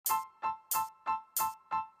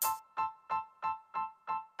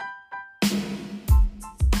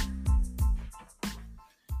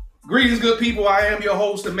Greetings, good people. I am your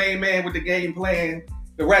host, the main man with the game plan,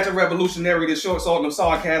 the ratchet revolutionary, the short sword of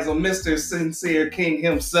sarcasm, Mr. Sincere King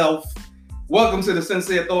himself. Welcome to the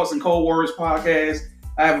Sincere Thoughts and Cold Words podcast.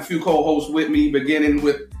 I have a few co-hosts with me, beginning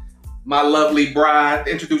with my lovely bride.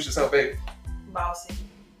 Introduce yourself, baby. Bossy.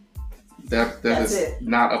 That is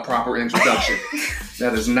not a proper introduction.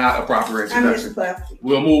 That is not a proper introduction.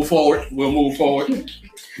 We'll move forward.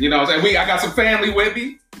 You know what I'm saying? I got some family with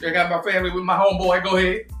me. I got my family with my homeboy. Go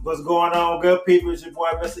ahead. What's going on, good people? It's your boy,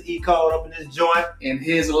 Mr. E. Code, up in this joint. And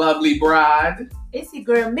his lovely bride. It's your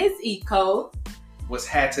girl, Miss E. Code. What's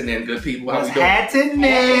happening, good people? How we doing?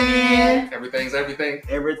 Happening? Everything's everything.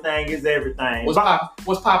 Everything is everything.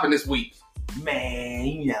 What's popping this week? Man,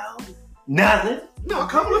 you know, nothing. No, a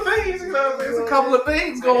couple of things, you know what I'm saying? There's a couple of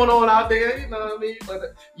things going on out there, you know what I mean? But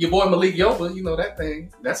your boy Malik Yoba, you know that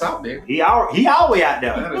thing, that's out there. He always out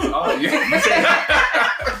there. That is all, yeah.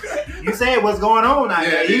 You said what's going on out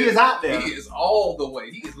there. He is out there. He is all the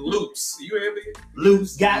way. He is loose. You hear me?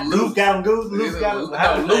 Loose got him goose. Loose got him.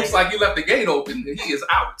 No, loose like you left the gate open. He is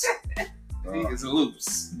out. He is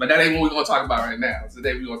loose. But that ain't what we're going to talk about right now.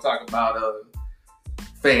 Today we're going to talk about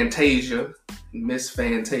Fantasia, Miss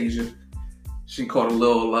Fantasia. She caught a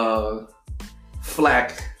little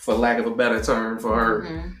flack, for lack of a better term, for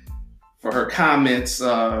her comments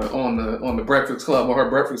on the Breakfast Club, or her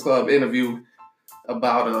Breakfast Club interview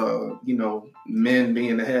about men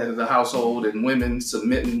being the head of the household and women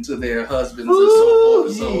submitting to their husbands and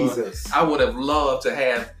so forth. So I would have loved to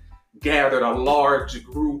have gathered a large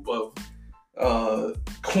group of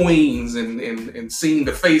queens and seen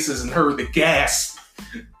the faces and heard the gasp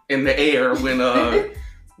in the air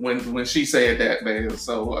when she said that, man.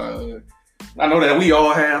 So I know that we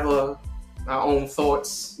all have our own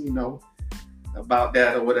thoughts, about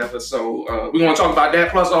that or whatever. So we want to talk about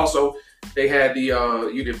that. Plus, also they had the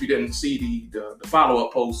if you didn't see the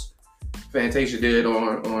follow-up post Fantasia did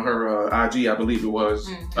on her IG, I believe it was,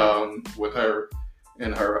 with her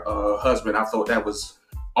and her husband. I thought that was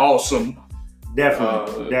awesome.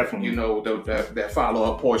 Definitely. That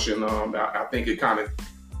follow-up portion. I think it kind of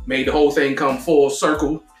made the whole thing come full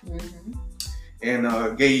circle,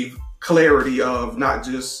 and gave clarity of not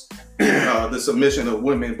just the submission of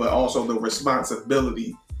women, but also the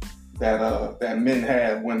responsibility that men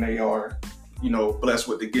have when they are, blessed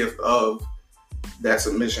with the gift of that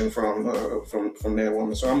submission from their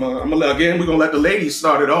woman. So we're gonna let the ladies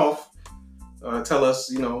start it off. Tell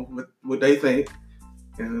us, what they think,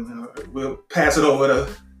 and we'll pass it over to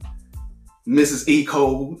Mrs. E.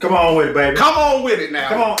 Code. Come on with it, baby. Come on with it now.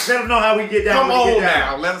 Come on, let them know how we get down. Come on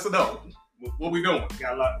now, let us know what we doing. We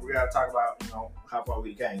gotta talk about how far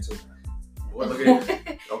we came to. Well,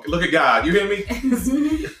 look at God. You hear me?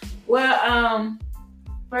 Well,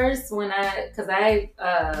 first because I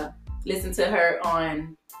listened to her I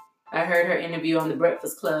heard her interview on the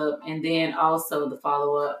Breakfast Club, and then also the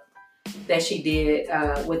follow up that she did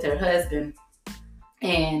with her husband.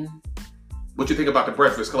 And what you think about the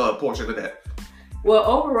Breakfast Club portion of that? Well,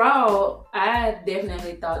 overall, I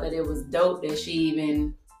definitely thought that it was dope that she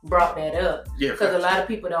even brought that up. Yeah. Because a lot of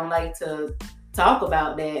people don't like to talk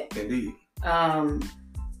about that. Indeed.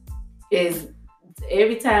 Is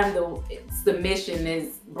every time the submission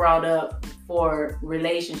is brought up for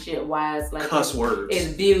relationship wise, like cuss words, it's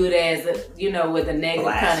viewed as with a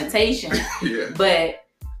negative connotation. Yeah. But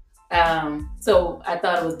so I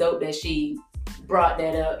thought it was dope that she brought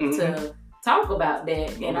that up to talk about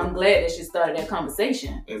that, and I'm glad that she started that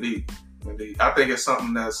conversation. Indeed. I think it's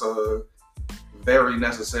something that's very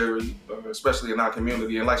necessary, especially in our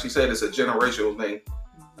community. And like she said, it's a generational thing.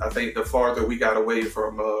 I think the farther we got away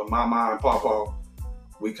from Mama and Papa,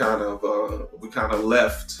 we kind of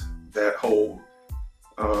left that whole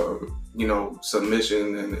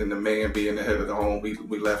submission and the man being the head of the home. We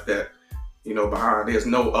left that behind. There's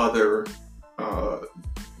no other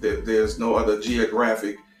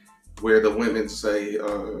geographic where the women say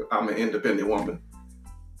I'm an independent woman,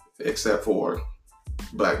 except for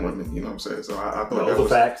Black women. You know what I'm saying? So I thought that was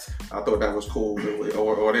facts. I thought that was cool.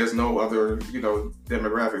 Or there's no other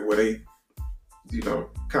demographic where they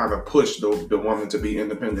kind of push the woman to be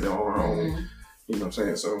independent on her own. You know what I'm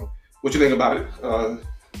saying? So what you think about it,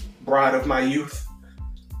 bride of my youth?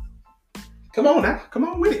 Come on now, come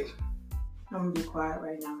on with it. I'm gonna be quiet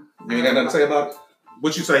right now. You ain't got nothing to say about it?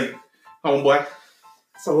 What you say, homeboy?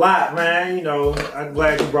 It's a lot, man. I'm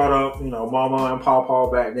glad you brought up, Mama and Pawpaw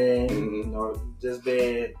back then. Just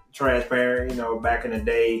being transparent. Back in the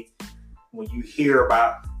day, when you hear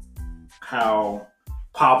about how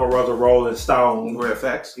Papa was a Rolling Stone, real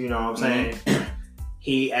facts. You know what I'm saying?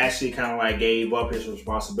 He actually kind of like gave up his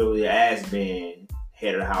responsibility as being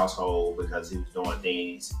head of the household because he was doing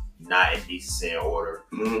things not in decency and order.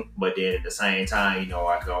 But then at the same time, you know,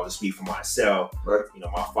 I can only speak for myself. Right. You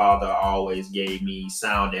know, my father always gave me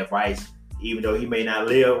sound advice, even though he may not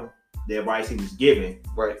live the advice he was giving.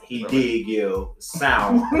 Right. He did give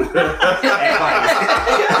sound advice.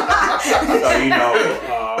 So, you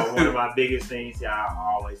know, one of my biggest things I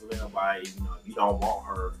always live by is, you know, if you don't want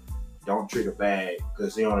her, don't treat her bad,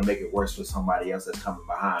 because you don't want to make it worse for somebody else that's coming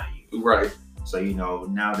behind you. Right. So, you know,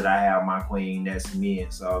 now that I have my queen, that's me.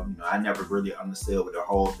 And so, you know, I never really understood what the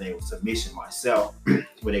whole thing was submission myself.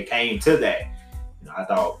 When it came to that, you know, I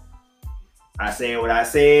thought I said what I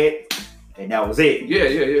said, and that was it. Yeah.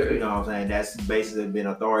 You know what I'm saying? That's basically been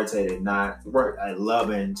authoritative, not a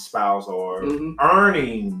loving spouse or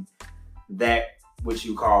earning that which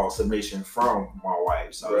you call submission from my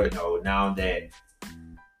wife. So, you know, now that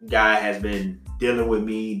God has been dealing with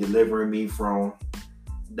me, delivering me from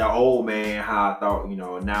the old man, how I thought, you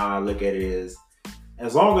know, now I look at it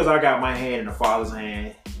as long as I got my hand in the Father's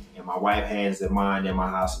hand and my wife's hands in mine, then my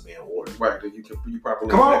house will be in order. Right. You properly.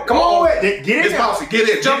 Come on, get in there. Bossy, get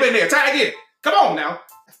in, jump in there, tag in. Come on now.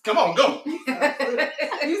 Come on, go.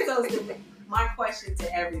 You so stupid. My question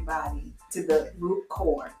to everybody, to the root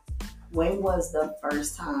core, when was the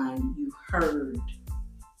first time you heard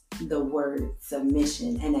the word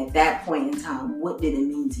submission? And at that point in time, what did it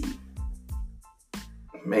mean to you?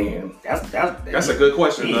 Man, that's a good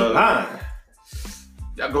question. Yeah,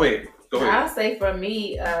 go ahead. I'll say for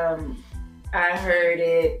me, I heard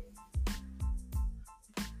it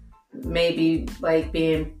maybe like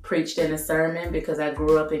being preached in a sermon, because I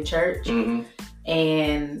grew up in church,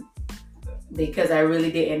 and because I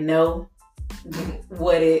really didn't know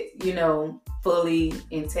what it, you know, fully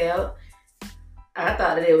entailed. I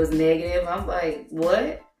thought that it was negative. I'm like,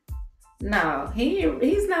 what? No,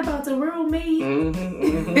 he's not about to rule me.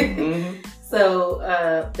 So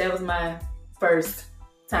that was my first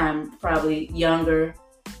time, probably younger.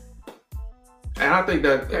 And I think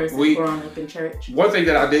that growing up in church. One thing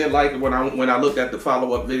that I did like when I looked at the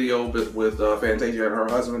follow-up video with Fantasia and her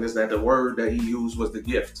husband is that the word that he used was the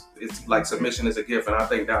gift. It's like submission is a gift, and I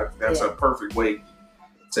think that's a perfect way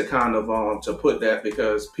to kind of to put that,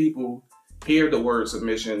 because people hear the word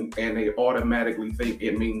submission and they automatically think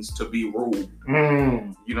it means to be ruled.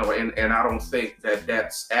 You know, and I don't think that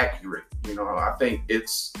that's accurate. You know, I think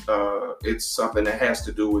it's something that has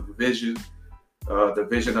to do with vision. The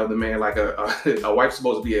vision of the man, like a wife's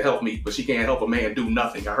supposed to be a helpmeet, but she can't help a man do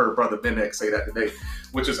nothing. I heard Brother Benek say that today,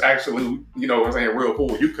 which is actually, you know what I'm saying, real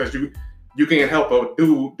cool. Because you can't help a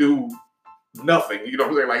dude do nothing. You know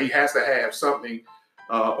what I'm saying? Like, he has to have something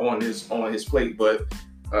on his plate. But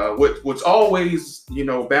what's always, you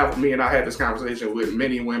know, baffled me, and I had this conversation with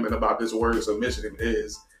many women about this word submission,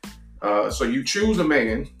 is so you choose a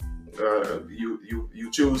man, you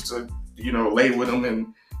choose to, you know, lay with him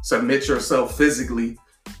and submit yourself physically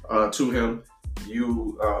to him.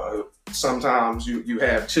 You sometimes you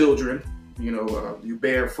have children. You know, you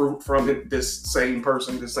bear fruit from it. This same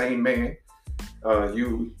person, the same man.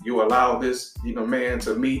 You allow this, you know, man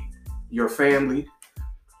to meet your family,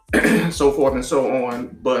 so forth and so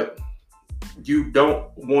on. But you don't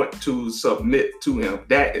want to submit to him.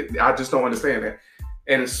 That I just don't understand that,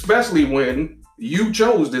 and especially when you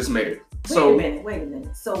chose this man. Wait a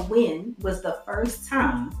minute. So when was the first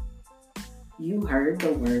time you heard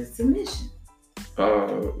the word submission?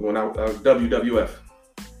 When I WWF.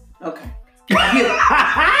 Okay.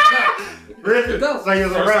 Really? Go. So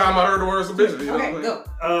first time I heard the word submission. You know okay, what I'm saying?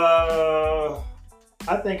 go.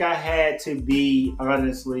 I think I had to be,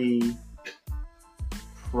 honestly,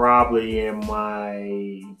 probably in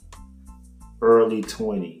my early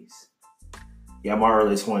 20s. Yeah, my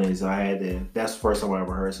early 20s, I had to. That's the first time I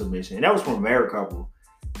ever heard submission. And that was from a married couple,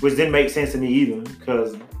 which didn't make sense to me either,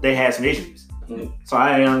 because they had some issues. So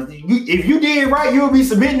if you did right, you would be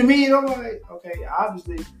submitting to me. And I'm like, okay,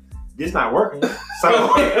 obviously, this not working. So, you know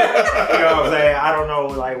what I'm saying? I don't know,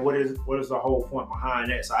 like, what is the whole point behind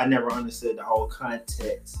that? So I never understood the whole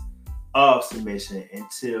context of submission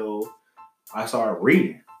until I started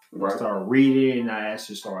reading. Right. I started reading, and I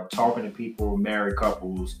actually started talking to people, married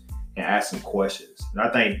couples, and asking questions. And I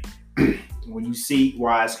think when you see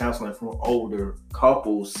wise counseling from older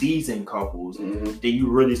couples, seasoned couples, then you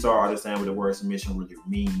really start understanding what the word submission really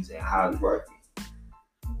means and how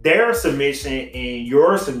their submission and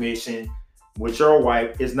your submission with your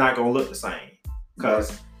wife is not going to look the same.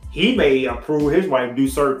 Because he may approve his wife do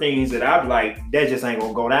certain things that I'd be like, that just ain't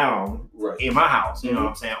going to go down in my house. You know what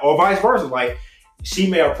I'm saying? Or vice versa. Like, she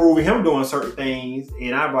may approve of him doing certain things,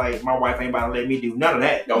 and I'm like, my wife ain't about to let me do none of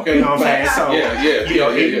that. Okay. You know what I'm saying? So,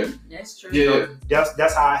 That's true. You know,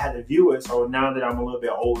 that's how I had to view it. So now that I'm a little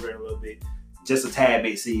bit older and a little bit just a tad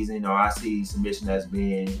bit seasoned, I see submission as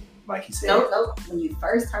being, like he said. No, when you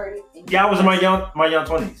first heard it. Yeah, I was in my young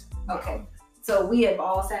 20s. Okay. So we have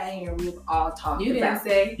all sat here and we've all talked You about didn't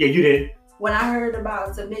say. Yeah, you did. When I heard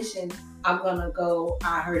about submission, I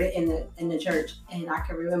heard it in the church, and I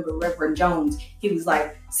can remember Reverend Jones. He was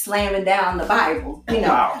like slamming down the Bible,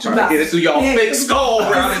 Wow, trying to get it through y'all fake skull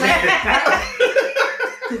around his head.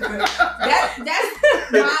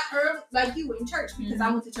 That's my early, like you in church, because I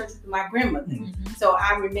went to church with my grandmother. Mm-hmm. So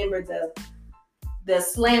I remember the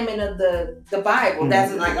slamming of the Bible.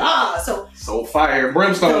 That's like, So fire and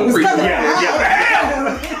brimstone preaching.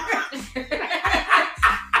 Yeah.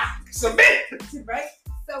 Submit. Right?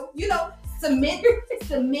 So, submit,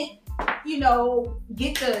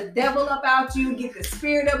 get the devil about you, get the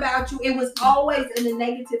spirit about you. It was always in a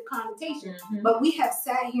negative connotation. Mm-hmm. But we have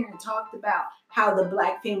sat here and talked about how the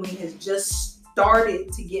Black family has just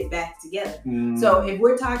started to get back together. So if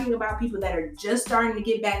we're talking about people that are just starting to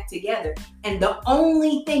get back together, and the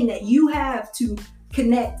only thing that you have to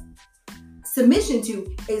connect submission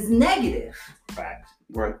to is negative. Facts.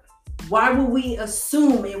 Right. Why would we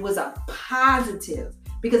assume it was a positive?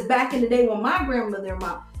 Because back in the day when my grandmother and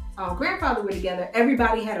my grandfather were together,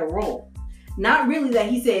 everybody had a role. Not really that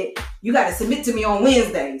he said, you got to submit to me on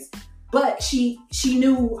Wednesdays. But she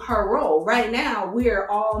knew her role. Right now, we're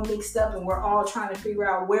all mixed up and we're all trying to figure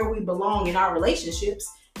out where we belong in our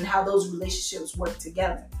relationships and how those relationships work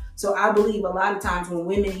together. So I believe a lot of times when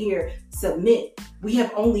women hear submit, we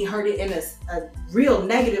have only heard it in a real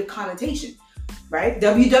negative connotation. Right?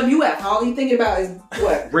 WWF. All you thinking about is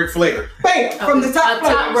what? Ric Flair. Bam! From the top row.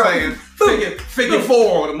 I'm saying figure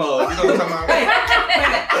four on the mug. You know what I'm talking about?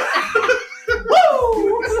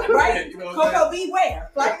 Woo! Right? You know what I'm Coco beware.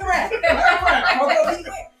 Flying around. Coco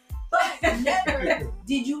beware. But never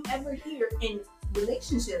did you ever hear in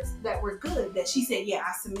relationships that were good that she said, yeah,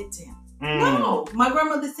 I submit to him. No. My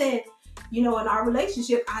grandmother said, in our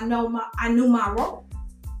relationship, I knew my role.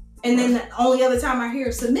 And then the only other time I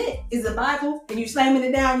hear submit is the Bible, and you slamming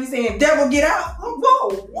it down, you saying, devil, get out.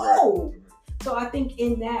 Whoa. So I think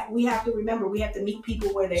in that, we have to remember, we have to meet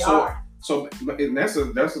people where they are. So and that's a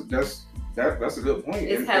good point.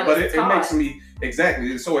 It's But it makes me,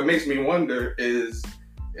 exactly. So it makes me wonder, is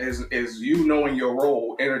you knowing your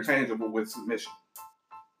role interchangeable with submission?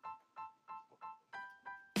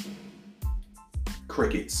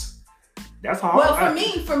 Crickets. That's hard. Well,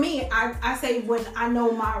 for me, I say when I know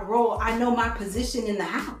my role, I know my position in the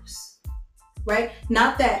house, right?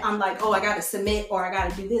 Not that I'm like, I got to submit or I got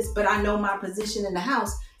to do this, but I know my position in the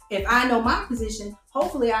house. If I know my position,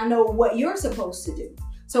 hopefully I know what you're supposed to do.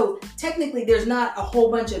 So technically there's not a whole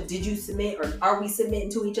bunch of, did you submit or are we submitting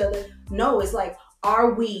to each other? No, it's like,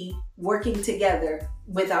 are we working together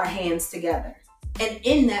with our hands together? And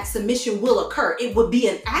in that, submission will occur. It would be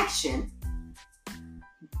an action.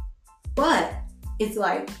 But it's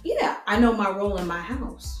like, I know my role in my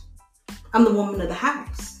house. I'm the woman of the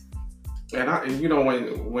house. And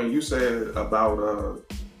when you said about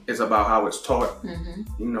it's about how it's taught,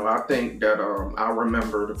 I think that I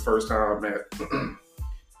remember the first time I met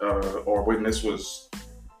or when this was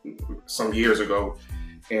some years ago,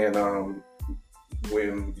 and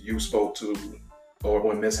when you spoke to, or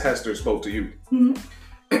when Miss Hester spoke to you,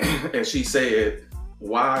 and she said,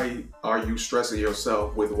 why are you stressing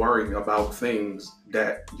yourself with worrying about things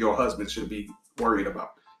that your husband should be worried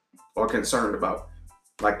about or concerned about?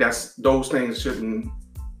 Like those things shouldn't,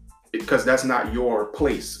 because that's not your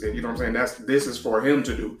place. You know what I'm saying? This is for him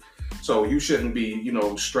to do. So you shouldn't be,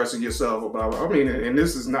 stressing yourself about, and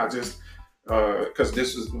this is not just, because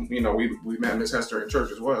this is, we met Miss Hester in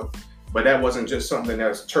church as well, but that wasn't just something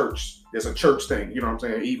that's church. It's a church thing, you know what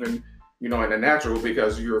I'm saying? Even, in the natural,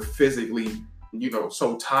 because you're physically,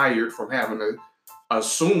 so tired from having to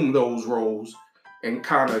assume those roles, and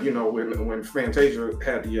kind of, when Fantasia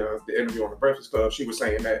had the interview on the Breakfast Club, she was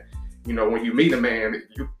saying that, when you meet a man,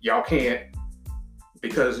 y'all can't,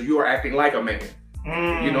 because you are acting like a man.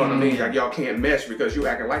 You know what I mean? Like y'all can't mesh because you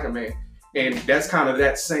acting like a man. And that's kind of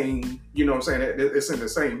that same, you know what I'm saying? It's in the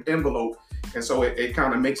same envelope. And so it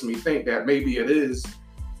kind of makes me think that maybe it is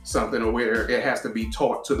something where it has to be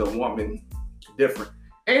taught to the woman different.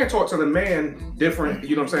 And taught to the man different,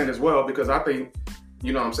 you know what I'm saying, as well, because I think,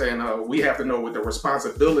 you know what I'm saying, we have to know what the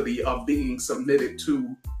responsibility of being submitted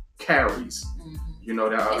to carries.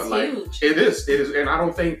 That it's like huge. It is, and I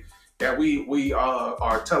don't think that we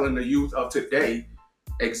are telling the youth of today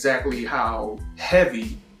exactly how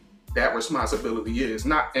heavy that responsibility is.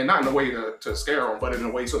 Not in a way to scare them, but in a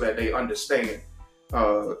way so that they understand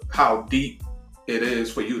how deep it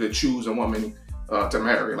is for you to choose a woman to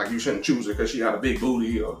marry. Like, you shouldn't choose her because she got a big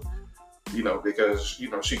booty or You know, because you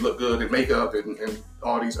know she looked good in makeup and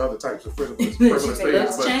all these other types of frivolous Looks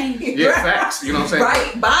things. But change. yeah, facts. You know what I'm saying?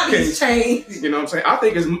 Right, bodies change. You know what I'm saying?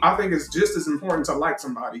 I think it's just as important to like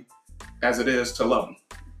somebody as it is to love them.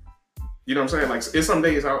 You know what I'm saying? Like, it's some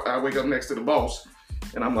days I wake up next to the boss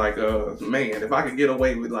and I'm like, man, if I could get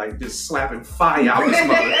away with like just slapping fire out this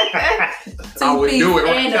mother, I would do it.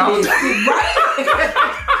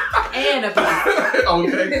 And a okay, I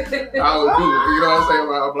would do it. You know what I'm saying?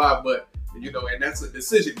 Blah, blah, but, you know, and that's a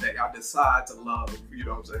decision day. I decide to love, you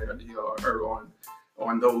know what I'm saying, her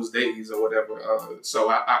on those days or whatever. So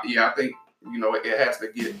I think, you know,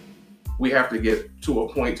 we have to get to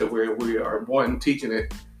a point to where we are, one, teaching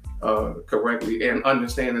it correctly and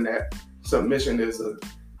understanding that submission is a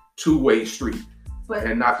two-way street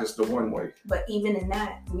and not just the one way. But even in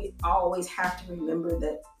that, we always have to remember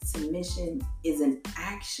that submission is an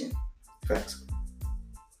action. Facts.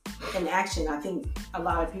 An action, I think a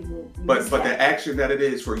lot of people. But the action that it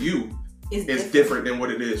is for you is different than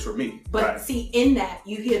what it is for me. But see, in that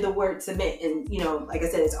you hear the word submit, and you know, like I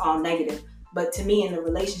said, it's all negative. But to me, in the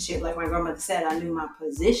relationship, like my grandmother said, I knew my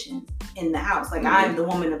position in the house. Like, I am the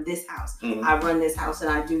woman of this house. I run this house and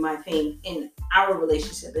I do my thing in our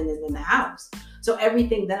relationship and then in the house. So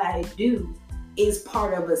everything that I do is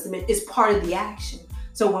part of is part of the action.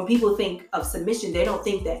 So when people think of submission, they don't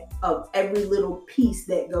think that of every little piece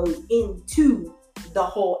that goes into the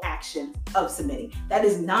whole action of submitting. That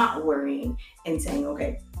is not worrying and saying,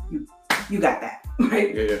 okay, you got that,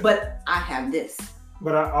 right? Yeah. But I have this.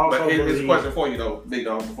 But I also it's a question for you though, Big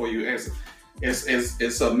Dog, before you answer.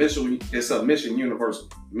 Is submission universal,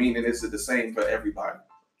 meaning is it the same for everybody?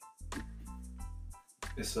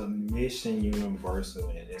 It's a mission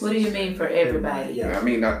universal. What do you mean for everybody? Yeah, I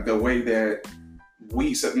mean the way that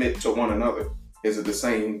we submit to one another, is it the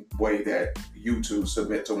same way that you two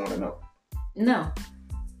submit to one another? No.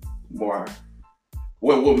 Why?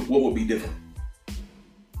 What would be different?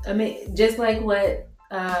 I mean, just like what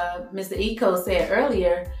Mr. Eco said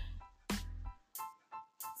earlier,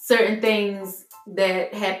 certain things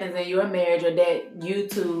that happens in your marriage or that you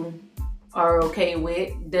two are okay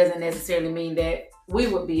with doesn't necessarily mean that we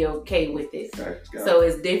would be okay with it. So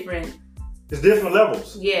it's different. It's different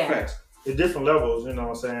levels. Yeah. Facts. It's different levels, you know what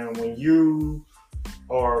I'm saying? When you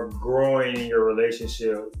are growing in your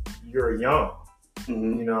relationship, you're young.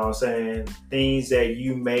 Mm-hmm. You know what I'm saying? Things that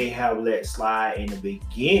you may have let slide in the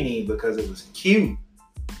beginning because it was cute.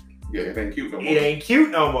 Yeah, it ain't cute no more. It ain't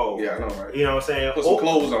cute no more. Yeah, I know, right? You know what I'm saying? Put some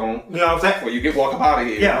clothes on. You know what I'm saying? Before you get walking out of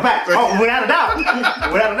here. Yeah, fact. Oh, without a doubt.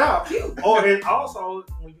 Without a doubt. Or then also,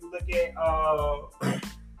 when you look at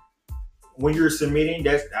when you're submitting,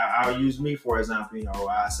 I'll use me for example. You know,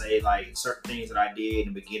 I say like certain things that I did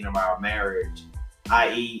in the beginning of our marriage,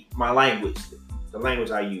 i.e. my language, the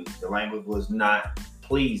language I used. The language was not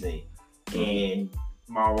pleasing. And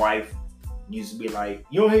my wife used to be like,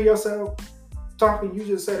 you don't hear yourself talking, you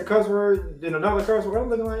just said a cuss word, then another curse word. I'm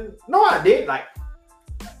looking like, no, I did. Like,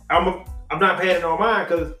 I'm not paying it on mine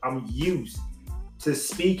because I'm used to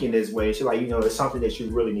speaking this way. She's like, you know, it's something that you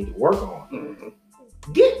really need to work on. Mm-hmm.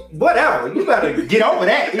 Get whatever. You better get over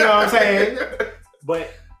that. You know what I'm saying?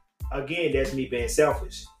 But again, that's me being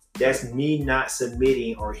selfish. That's me not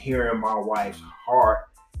submitting or hearing my wife's heart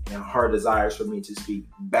and her desires for me to speak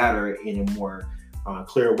better in a more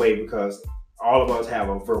clear way, because all of us have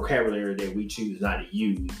a vocabulary that we choose not to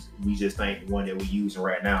use. We just think the one that we're using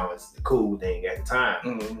right now is the cool thing at the time.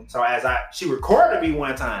 Mm-hmm. So she recorded me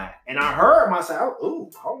one time and I heard myself, ooh,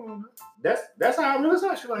 hold on. That's how I really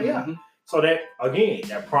sound. She's like, yeah. Mm-hmm. So that, again,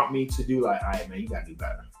 that prompted me to do like, all right, man, you got to do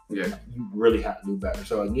better. Yeah. You really have to do better.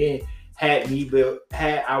 So again,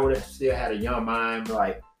 I would have still had a young mind,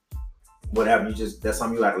 like, whatever, that's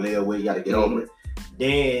something you got to live with, you got to get over it.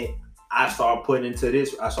 Then I started putting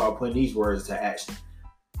these words to action.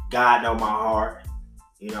 God know my heart.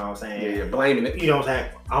 You know what I'm saying? Yeah, blaming it. You know what I'm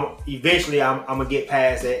saying? Eventually I'm gonna get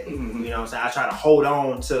past that. Mm-hmm. You know what I'm saying? I try to hold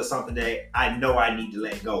on to something that I know I need to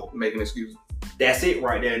let go. Making excuses. That's it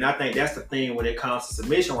right there. And I think that's the thing when it comes to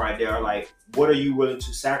submission right there. Like, what are you willing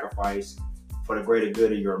to sacrifice for the greater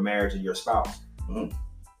good of your marriage and your spouse? Mm-hmm.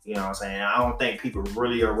 You know what I'm saying? I don't think people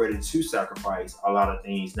really are ready to sacrifice a lot of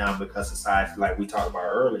things now, because society, like we talked about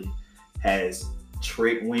earlier, has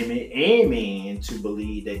tricked women and men to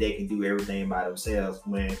believe that they can do everything by themselves,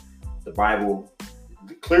 when the Bible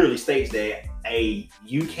clearly states that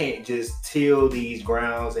you can't just till these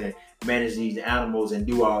grounds and manage these animals and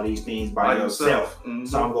do all these things by yourself. Mm-hmm.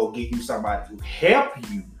 So I'm gonna give you somebody to help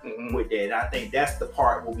you with that. And I think that's the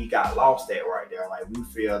part where we got lost at right there. Like, we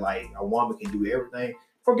feel like a woman can do everything.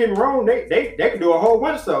 don't get me wrong, they can do a whole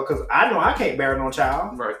bunch of stuff because I know I can't bear no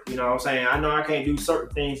child. Right. You know what I'm saying? I know I can't do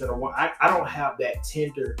certain things that I don't have that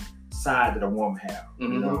tender side that a woman have. You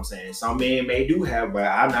know what I'm saying? Some men may do have, but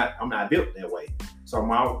I'm not built that way. So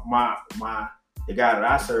the God that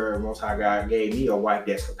I serve, Most High God, gave me a wife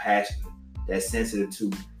that's compassionate, that's sensitive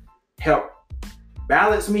to help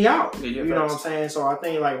balance me out. You know what I'm saying? So I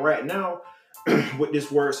think like right now, with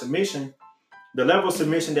this word submission, the level of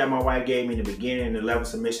submission that my wife gave me in the beginning and the level of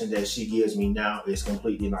submission that she gives me now is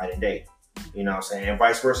completely night and day. You know what I'm saying? And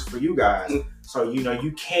vice versa for you guys. So, you know,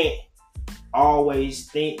 you can't always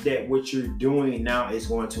think that what you're doing now is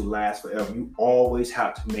going to last forever. You always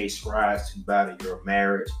have to make strides to better your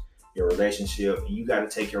marriage, your relationship, and you got to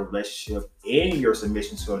take your relationship and your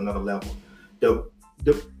submission to another level.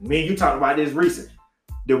 Me and you talked about this recently.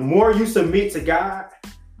 The more you submit to God,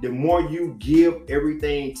 the more you give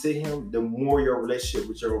everything to him, the more your relationship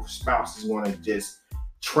with your spouse is going to just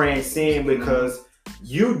transcend because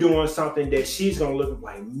you doing something that she's going to look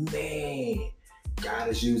like, man, God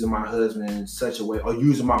is using my husband in such a way or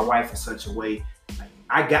using my wife in such a way.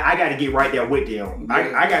 I got to get right there with them.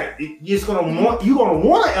 Yeah. You're going to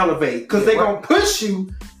want to elevate because they're going to push you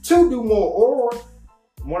to do more. Or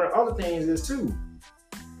one of the other things is too,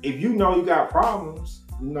 if you know you got problems,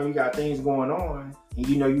 you know you got things going on, and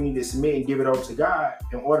you know you need to submit and give it over to God,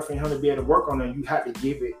 in order for him to be able to work on them, you have to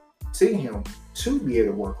give it to him to be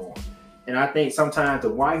able to work on. And I think sometimes the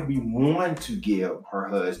wife be wanting to give her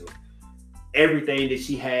husband everything that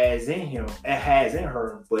she has in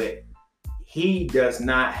her, but he does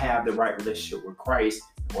not have the right relationship with Christ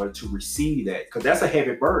in order to receive that. Because that's a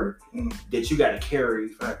heavy burden that you got to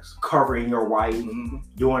carry, covering your wife,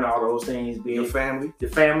 doing all those things, being the family.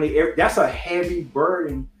 That's a heavy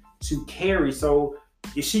burden to carry. So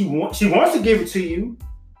if she wants to give it to you,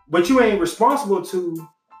 but you ain't responsible to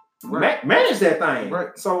manage that thing.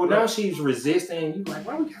 Right. So now she's resisting. You like,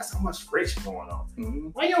 why we got so much friction going on?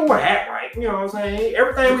 Why you don't want to act right? You know what I'm saying?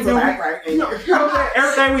 Everything we do, you know what I'm saying?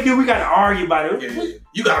 Everything we do, we got to argue about it. Yeah.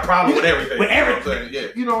 You got a problem with everything. With everything. Yeah.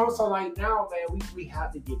 You know, so like now, man, we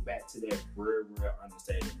have to get back to that real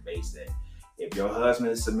understanding base that if your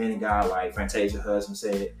husband is submitting God, like Fantasia husband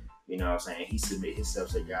said, you know what I'm saying, he submit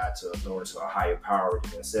himself to God, to authority, to a higher power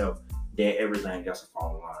than himself, then everything else will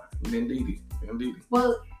fall in line. Indeed.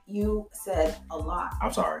 Well, you said a lot.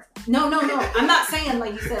 I'm sorry. No. I'm not saying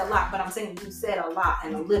like you said a lot, but I'm saying you said a lot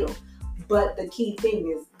and a little. But the key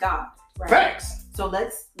thing is God, right? Facts. So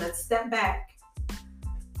let's step back.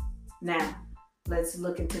 Now, let's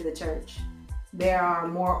look into the church. There are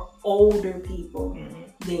more older people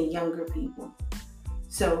than younger people.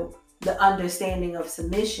 So the understanding of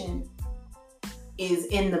submission is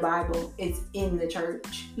in the Bible. It's in the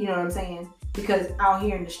church. You know what I'm saying? Because out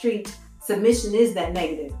here in the streets, submission is that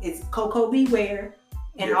negative. It's Coco beware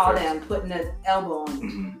and all them putting the elbow on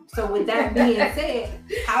you. So with that being said,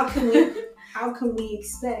 how can we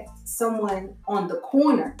expect someone on the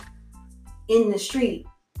corner in the street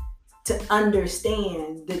to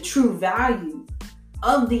understand the true value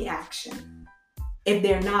of the action if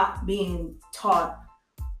they're not being taught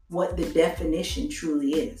what the definition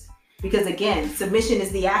truly is? Because again, submission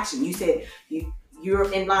is the action. You said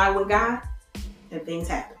you're in line with God and things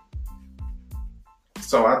happen.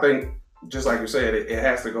 So I think, just like you said, it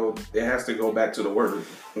has to go back to the word.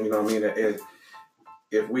 You know what I mean?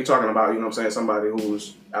 If we talking about, you know what I'm saying, somebody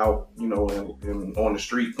who's out, you know, on the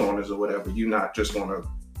street corners or whatever, you're not just going to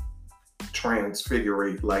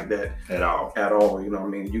transfigurate like that at all. You know what I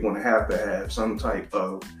mean? You're going to have some type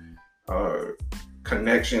of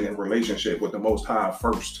connection and relationship with the Most High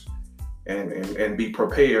first, and be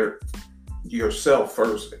prepared yourself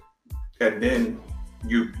first, and then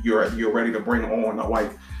you're ready to bring on a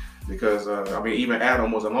wife. Because I mean, even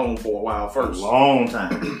Adam was alone for a while first, a long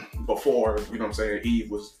time before, you know what I'm saying,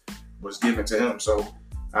 Eve was given to him. So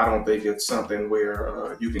I don't think it's something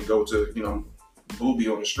where you can go to, you know, Booby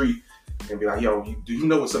on the street and be like, yo, do you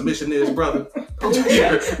know what submission is, brother? Booby.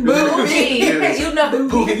 You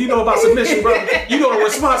know about submission, brother. You know the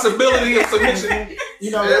responsibility of submission.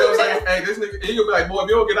 You know what I'm saying? Hey, this nigga, you'll be like, boy, if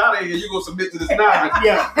you don't get out of here, you gonna submit to this nine.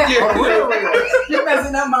 You're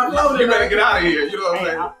messing up my flow. You better get out of here. You know what I'm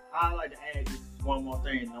saying? I'd like to add just one more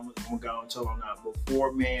thing. I'm gonna go into on that.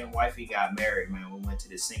 Before me and wifey got married, man, we went to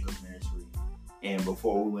the singles ministry. And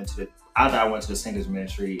before we went after I went to the singles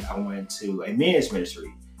ministry, I went to a men's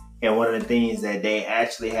ministry. And one of the things that they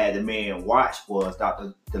actually had the men watch was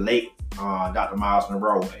the late Dr. Miles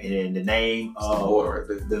Monroe. And the name of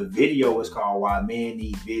the video was called Why Men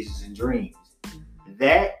Need Visions and Dreams.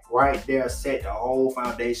 That right there set the whole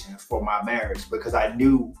foundation for my marriage, because I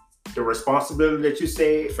knew the responsibility that you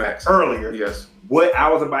said Facts. earlier, Yes. what I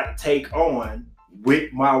was about to take on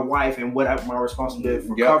with my wife and my responsibility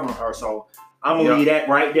for covering her. So I'm gonna leave that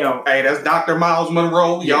right there. Hey, that's Dr. Miles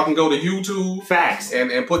Monroe. Y'all can go to YouTube. Facts.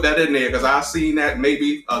 And put that in there because I seen that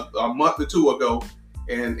maybe a month or two ago,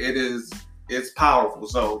 and it's powerful.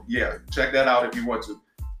 So yeah, check that out if you want to.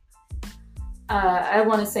 I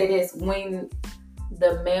want to say this: when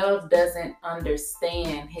the male doesn't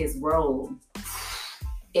understand his role,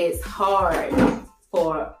 it's hard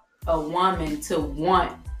for a woman to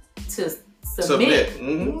want to submit to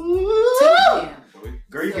him.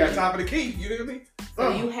 Girl, you got top of the key. You hear me? So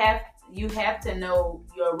you have to know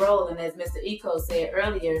your role, and as Mr. Eco said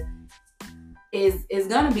earlier, is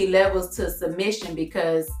going to be levels to submission,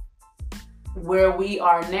 because where we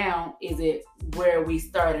are now is it where we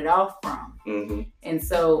started off from. Mm-hmm. And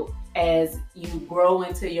so as you grow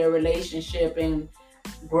into your relationship and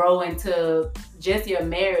grow into just your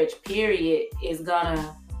marriage period, is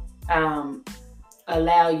gonna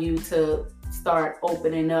allow you to start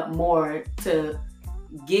opening up more to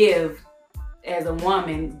give, as a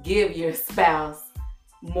woman, give your spouse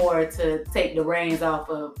more to take the reins off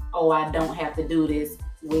of. Oh, I don't have to do this,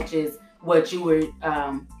 which is what you were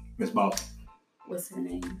Miss Boss. What's her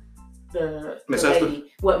name? The Hester?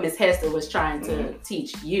 lady, what Miss Hester was trying to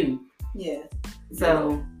teach you. Yeah.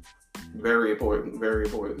 So very important. Very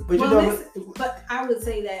important. But but I would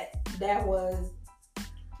say that was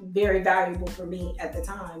very valuable for me at the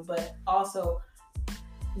time. But also,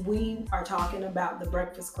 we are talking about the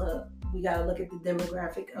Breakfast Club. We got to look at the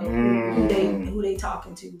demographic of who they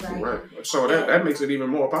talking to, right? Right. So that makes it even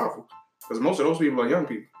more powerful, because most of those people are young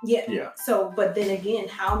people. Yeah. So, but then again,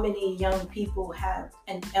 how many young people have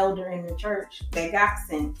an elder in the church that got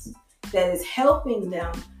sense, that is helping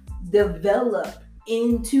them develop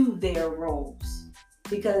into their roles?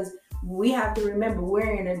 Because we have to remember,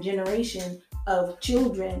 we're in a generation of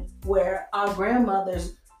children where our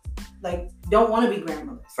grandmothers don't want to be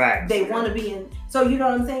grandmothers. Facts. They want to be in. So you know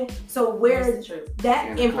what I'm saying? So where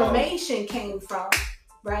that information came from,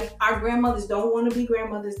 right? Our grandmothers don't want to be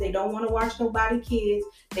grandmothers. They don't want to watch nobody kids.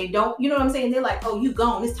 They don't, you know what I'm saying? They're like, oh, you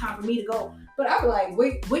gone. It's time for me to go. But I'm like,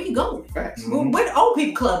 where you going? Facts. Where the old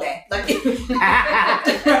people club at? Like,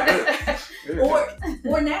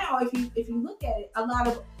 or now, if you look at it, a lot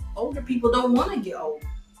of older people don't want to get old.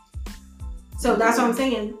 So that's what I'm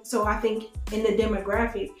saying. So I think in the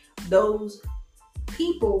demographic, those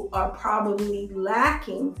people are probably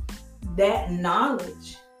lacking that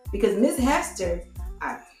knowledge, because Miss Hester,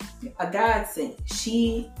 a godsend,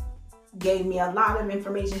 she gave me a lot of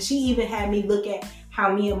information. She even had me look at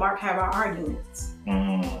how me and Mark have our arguments.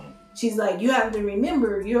 She's like, you have to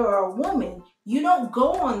remember, you're a woman. You don't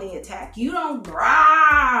go on the attack. You don't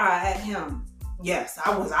rah at him. Yes,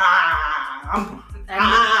 I was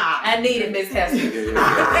I needed Miss Hester.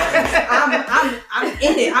 I'm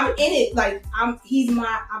in it. I'm in it. Like I'm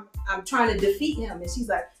trying to defeat him. And she's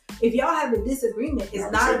like, if y'all have a disagreement, it's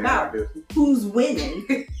not about who's winning.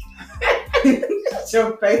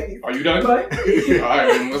 Your face. Are you done? All right,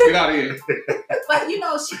 let's get out of here. But you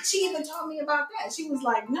know, she even told me about that. She was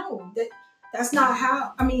like, no, that's not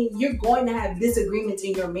how. I mean, you're going to have disagreements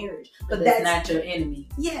in your marriage, but that's not your enemy.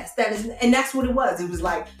 Yes, that is, and that's what it was. It was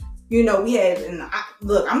like, you know, we had, and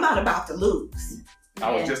look, I'm not about to lose.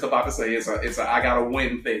 I was just about to say it's a I gotta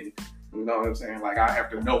win thing. You know what I'm saying? Like, I have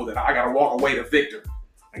to know that I gotta walk away the victor.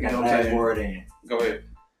 I got the last word in. Go ahead.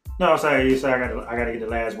 No, I'm sorry. You said I gotta get the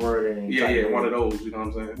last word in. Yeah, one of those. You know what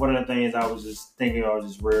I'm saying? One of the things I was just thinking of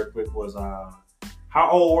just real quick was, how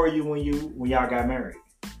old were you when y'all got married?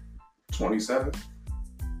 27.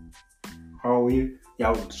 How old were you?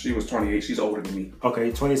 She was 28. She's older than me.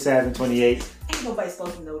 Okay, 27, 28. Ain't nobody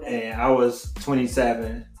supposed to know that. And I was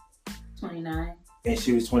 27. 29. And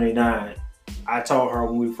she was 29. I told her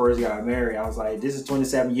when we first got married, I was like, this is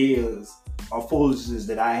 27 years of foolishness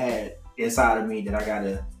that I had inside of me that I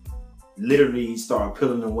gotta literally start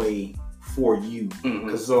peeling away for you.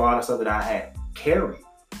 Because there's a lot of stuff that I had carried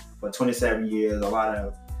for 27 years, a lot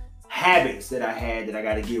of habits that I had that I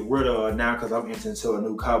got to get rid of now because I'm entering into a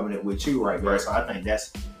new covenant with you right now. So I think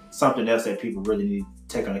that's something else that people really need to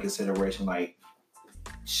take into consideration, like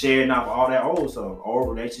sharing off all that old stuff, old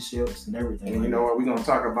relationships and everything. And you know what? We're going to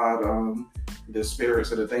talk about the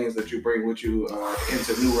spirits of the things that you bring with you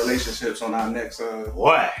into new relationships on our next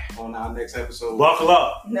episode. Buckle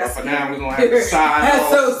up. But for now, we're going to have to sign That's off.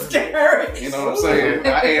 so scary. You know what I'm saying?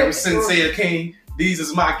 I am Sincere King. These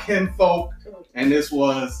is my kinfolk. And this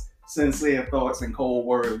was Sincere Thoughts and Cold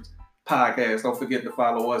Words podcast. Don't forget to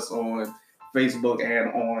follow us on Facebook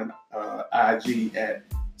and on IG at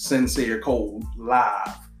Sincere Cold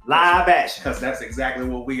Live. Live action. Because that's exactly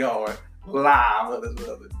what we are. Live with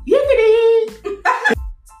us. Yippity!